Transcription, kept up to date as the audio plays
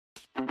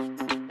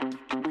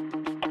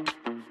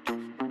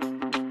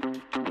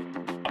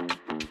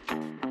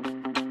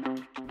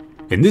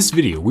In this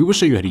video, we will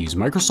show you how to use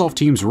Microsoft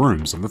Teams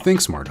Rooms on the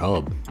ThinkSmart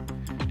Hub.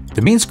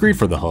 The main screen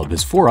for the Hub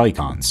has 4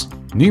 icons: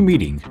 New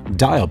Meeting,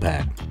 Dial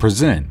Pad,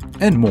 Present,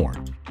 and more.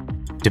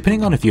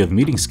 Depending on if you have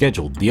meetings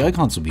scheduled, the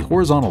icons will be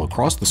horizontal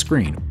across the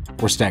screen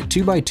or stacked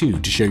 2 by 2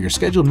 to show your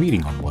scheduled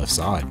meeting on the left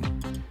side.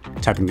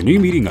 Tapping the New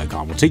Meeting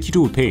icon will take you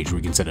to a page where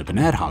you can set up an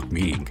ad hoc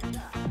meeting.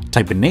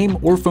 Type a name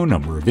or phone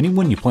number of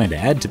anyone you plan to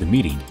add to the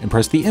meeting and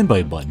press the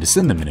invite button to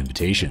send them an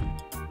invitation.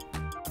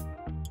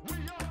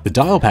 The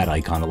dial pad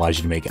icon allows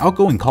you to make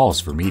outgoing calls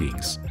for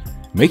meetings.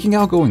 Making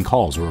outgoing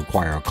calls will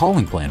require a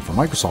calling plan for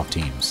Microsoft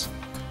Teams.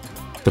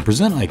 The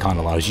present icon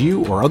allows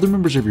you or other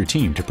members of your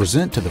team to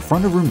present to the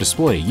front of room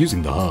display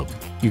using the Hub.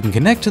 You can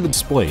connect to the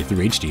display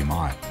through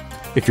HDMI.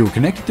 If you are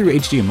connected through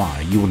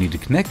HDMI, you will need to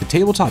connect the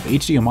tabletop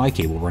HDMI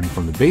cable running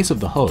from the base of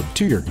the Hub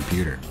to your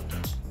computer.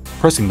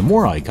 Pressing the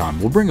More icon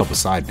will bring up a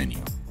side menu.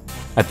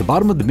 At the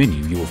bottom of the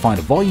menu, you will find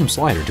a volume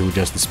slider to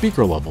adjust the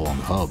speaker level on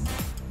the Hub.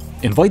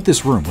 Invite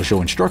This Room will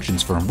show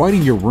instructions for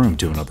inviting your room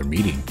to another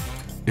meeting.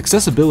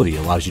 Accessibility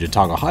allows you to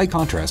toggle high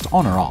contrast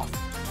on or off.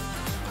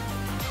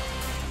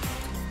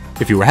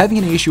 If you are having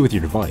any issue with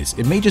your device,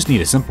 it may just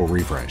need a simple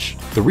refresh.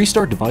 The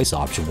Restart Device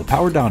option will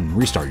power down and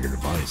restart your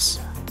device.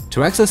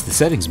 To access the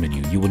Settings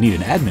menu, you will need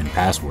an admin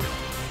password.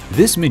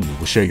 This menu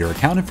will show your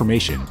account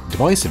information,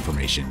 device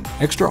information,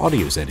 extra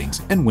audio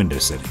settings, and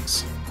Windows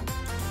settings.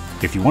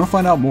 If you want to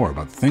find out more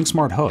about the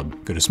ThinkSmart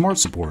Hub, go to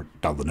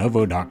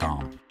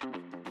smartsupport.lenovo.com.